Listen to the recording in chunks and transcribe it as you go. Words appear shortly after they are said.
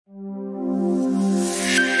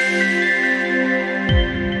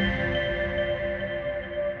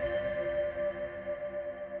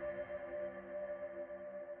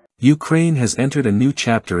Ukraine has entered a new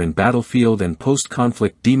chapter in battlefield and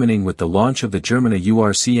post-conflict demining with the launch of the Germina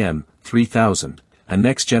URCM-3000, a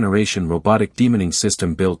next-generation robotic demining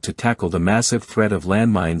system built to tackle the massive threat of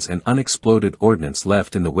landmines and unexploded ordnance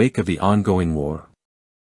left in the wake of the ongoing war.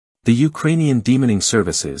 The Ukrainian Demining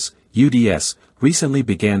Services, UDS, recently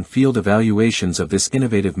began field evaluations of this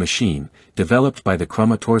innovative machine, developed by the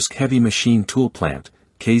Kramatorsk Heavy Machine Tool Plant,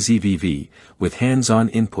 KZVV, with hands-on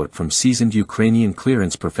input from seasoned Ukrainian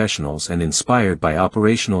clearance professionals and inspired by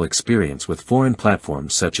operational experience with foreign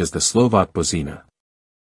platforms such as the Slovak Bozina.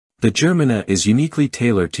 The Germina is uniquely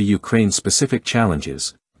tailored to Ukraine's specific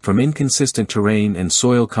challenges, from inconsistent terrain and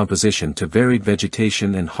soil composition to varied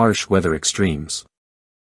vegetation and harsh weather extremes.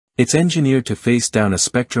 It's engineered to face down a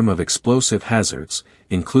spectrum of explosive hazards,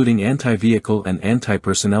 including anti-vehicle and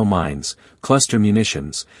anti-personnel mines, cluster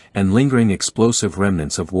munitions, and lingering explosive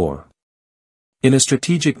remnants of war. In a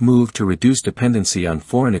strategic move to reduce dependency on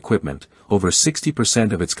foreign equipment, over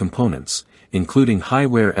 60% of its components, including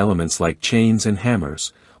high-wear elements like chains and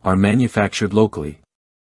hammers, are manufactured locally.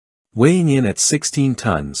 Weighing in at 16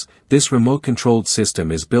 tons, this remote-controlled system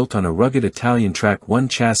is built on a rugged Italian Track 1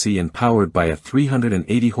 chassis and powered by a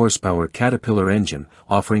 380 horsepower Caterpillar engine,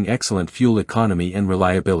 offering excellent fuel economy and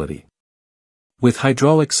reliability. With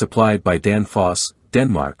hydraulics supplied by Danfoss,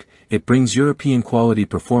 Denmark, it brings European-quality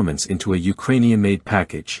performance into a Ukrainian-made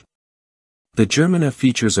package. The Germina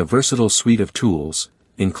features a versatile suite of tools,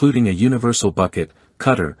 including a universal bucket,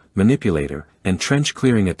 cutter, manipulator, and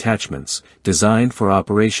trench-clearing attachments, designed for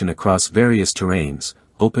operation across various terrains,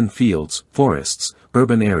 open fields, forests,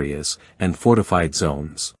 urban areas, and fortified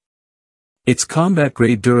zones. Its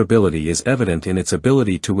combat-grade durability is evident in its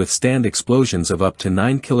ability to withstand explosions of up to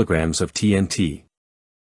 9 kilograms of TNT.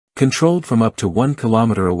 Controlled from up to 1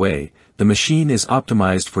 kilometer away, the machine is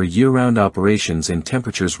optimized for year-round operations in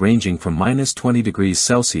temperatures ranging from -20 degrees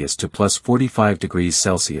Celsius to +45 degrees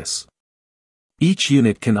Celsius. Each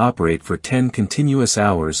unit can operate for 10 continuous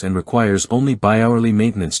hours and requires only bi-hourly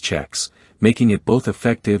maintenance checks, making it both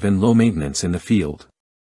effective and low maintenance in the field.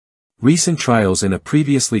 Recent trials in a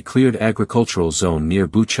previously cleared agricultural zone near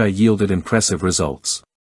Bucha yielded impressive results.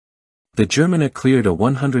 The Germina cleared a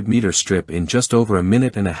 100-meter strip in just over a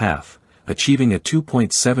minute and a half, achieving a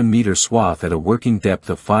 2.7-meter swath at a working depth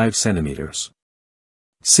of 5 centimeters.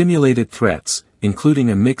 Simulated threats, including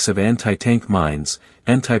a mix of anti-tank mines,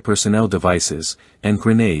 anti-personnel devices, and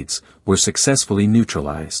grenades, were successfully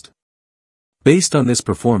neutralized. Based on this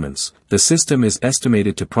performance, the system is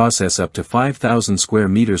estimated to process up to 5,000 square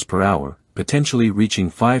meters per hour, potentially reaching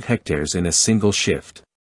 5 hectares in a single shift.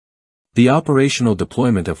 The operational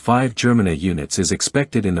deployment of 5 Germina units is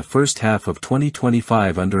expected in the first half of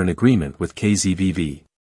 2025 under an agreement with KZVV.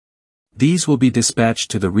 These will be dispatched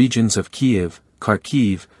to the regions of Kyiv,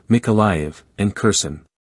 Kharkiv, Mykolaiv, and Kherson.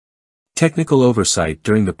 Technical oversight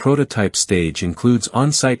during the prototype stage includes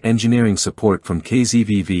on-site engineering support from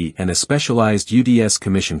KZVV and a specialized UDS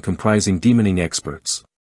commission comprising demining experts.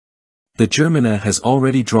 The Germina has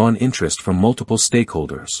already drawn interest from multiple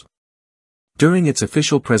stakeholders. During its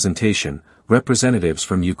official presentation, representatives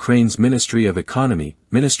from Ukraine's Ministry of Economy,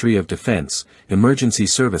 Ministry of Defense, Emergency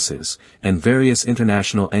Services, and various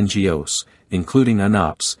international NGOs, including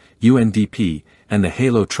UNOPS, UNDP, and the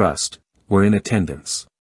Halo Trust, were in attendance.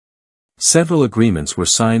 Several agreements were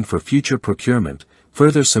signed for future procurement,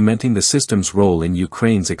 further cementing the system's role in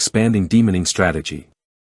Ukraine's expanding demining strategy.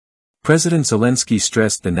 President Zelensky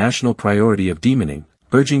stressed the national priority of demining,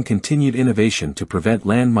 urging continued innovation to prevent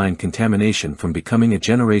landmine contamination from becoming a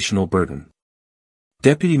generational burden.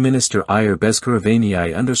 Deputy Minister Ihor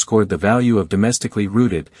Bezkaravaniai underscored the value of domestically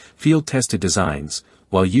rooted, field-tested designs,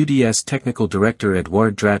 while UDS Technical Director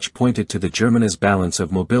Eduard Drach pointed to the Germina's balance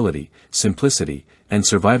of mobility, simplicity, and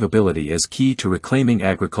survivability as key to reclaiming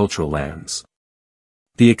agricultural lands.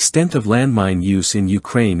 The extent of landmine use in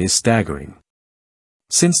Ukraine is staggering.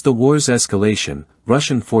 Since the war's escalation,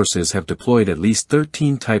 Russian forces have deployed at least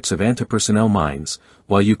 13 types of anti-personnel mines,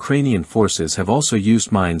 while Ukrainian forces have also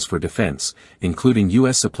used mines for defense, including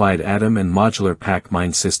US-supplied atom and modular pack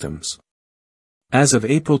mine systems. As of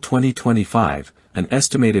April 2025, an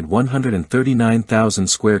estimated 139,000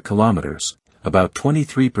 square kilometers, about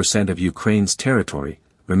 23% of Ukraine's territory,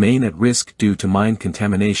 remain at risk due to mine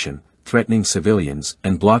contamination, threatening civilians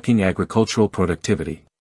and blocking agricultural productivity.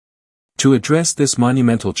 To address this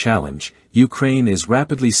monumental challenge, Ukraine is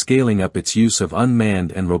rapidly scaling up its use of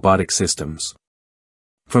unmanned and robotic systems.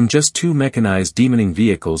 From just 2 mechanized demining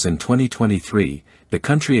vehicles in 2023, the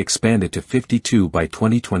country expanded to 52 by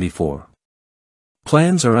 2024.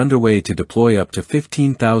 Plans are underway to deploy up to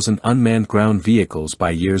 15,000 unmanned ground vehicles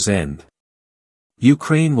by year's end.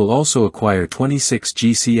 Ukraine will also acquire 26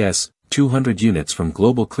 GCS-200 units from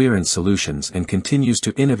Global Clearance Solutions and continues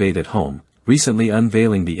to innovate at home, recently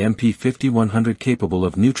unveiling the MP-5100 capable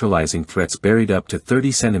of neutralizing threats buried up to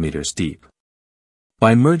 30 centimeters deep.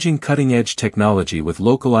 By merging cutting-edge technology with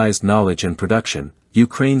localized knowledge and production,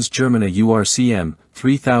 Ukraine's Germina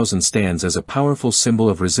URCM-3000 stands as a powerful symbol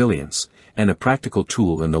of resilience, and a practical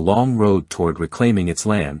tool in the long road toward reclaiming its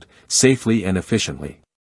land, safely and efficiently.